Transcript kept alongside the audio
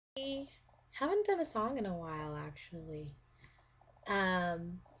I haven't done a song in a while actually.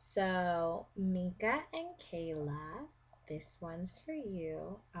 So Mika and Kayla, this one's for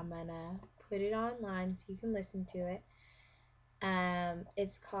you. I'm gonna put it online so you can listen to it.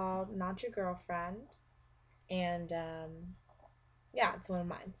 It's called Not Your Girlfriend, and yeah, it's one of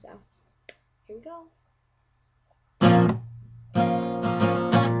mine. So here we go.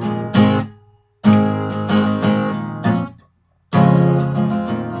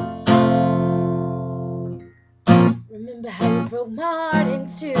 Remember how you broke my heart in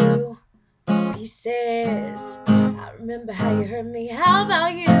two pieces. I remember how you hurt me. How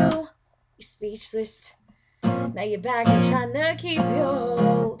about you? You're speechless. Now you're back and trying to keep your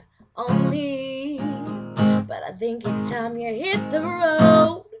hold on me. But I think it's time you hit the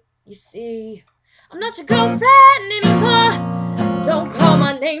road. You see, I'm not your girlfriend anymore. Don't call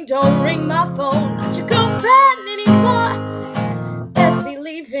my name, don't ring my phone. Not your girlfriend anymore. Best be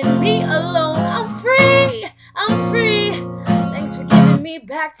leaving me alone. I'm free, I'm free. Thanks for giving me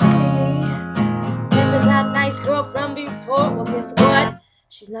back to me. Remember that nice girl from before? Well, guess what?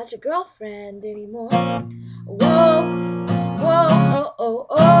 She's not your girlfriend anymore. Whoa, whoa, oh, oh,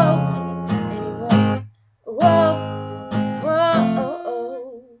 oh, anymore. Whoa, whoa, oh,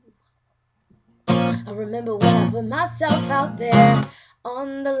 oh. I remember when I put myself out there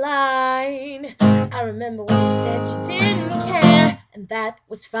on the line. I remember when you said you didn't care, and that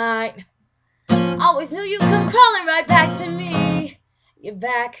was fine. Always knew you'd come crawling right back to me. You're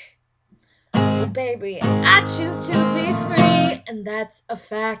back. Well, baby, I choose to be free, and that's a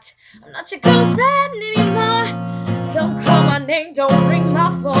fact. I'm not your girlfriend anymore. Don't call my name, don't ring my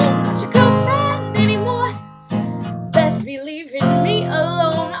phone. Not your girlfriend anymore. Best be leaving me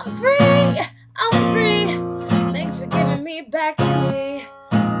alone. I'm free, I'm free. Thanks for giving me back to me.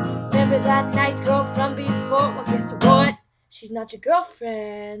 Remember that nice girl from before? Well, guess what? She's not your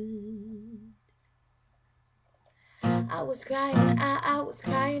girlfriend. I was crying, I was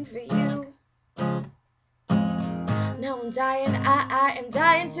crying for you. Now I'm dying, I am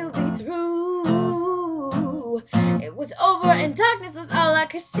dying to be through. It was over and darkness was all I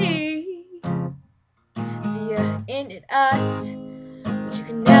could see. See, you ended us, but you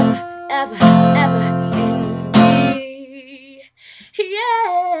can never, ever, ever end me.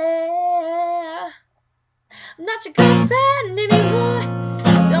 Yeah, I'm not your girlfriend anymore.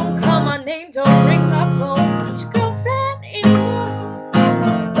 Don't call my name, don't ring my phone. Not your girlfriend anymore.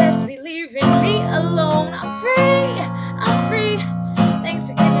 Best be leaving me alone. I'm free, I'm free. Thanks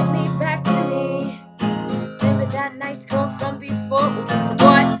for giving me back to me. Remember that nice girl from before? Well, guess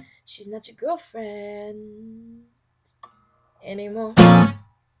what? She's not your girlfriend anymore.